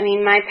up. I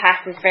mean, my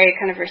past is very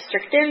kind of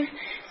restrictive,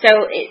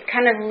 so it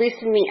kind of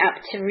loosened me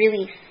up to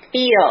really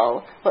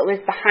feel what was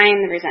behind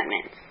the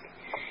resentments.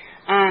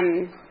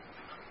 And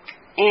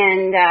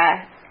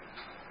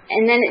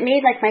then it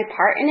made, like, my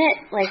part in it,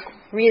 like,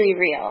 really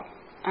real.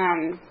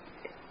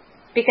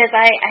 Because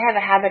I have a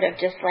habit of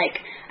just, like,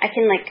 I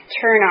can, like,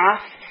 turn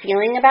off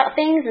feeling about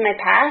things in my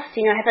past.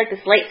 I have, like,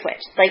 this light switch.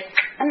 It's like,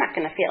 I'm not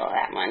going to feel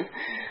that one.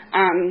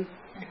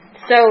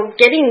 So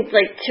getting,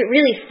 like, to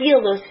really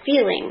feel those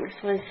feelings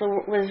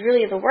was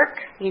really the work,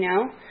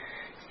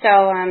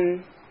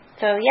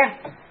 So yeah.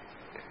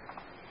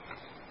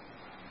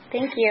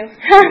 Thank you.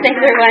 Thanks,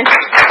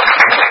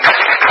 everyone.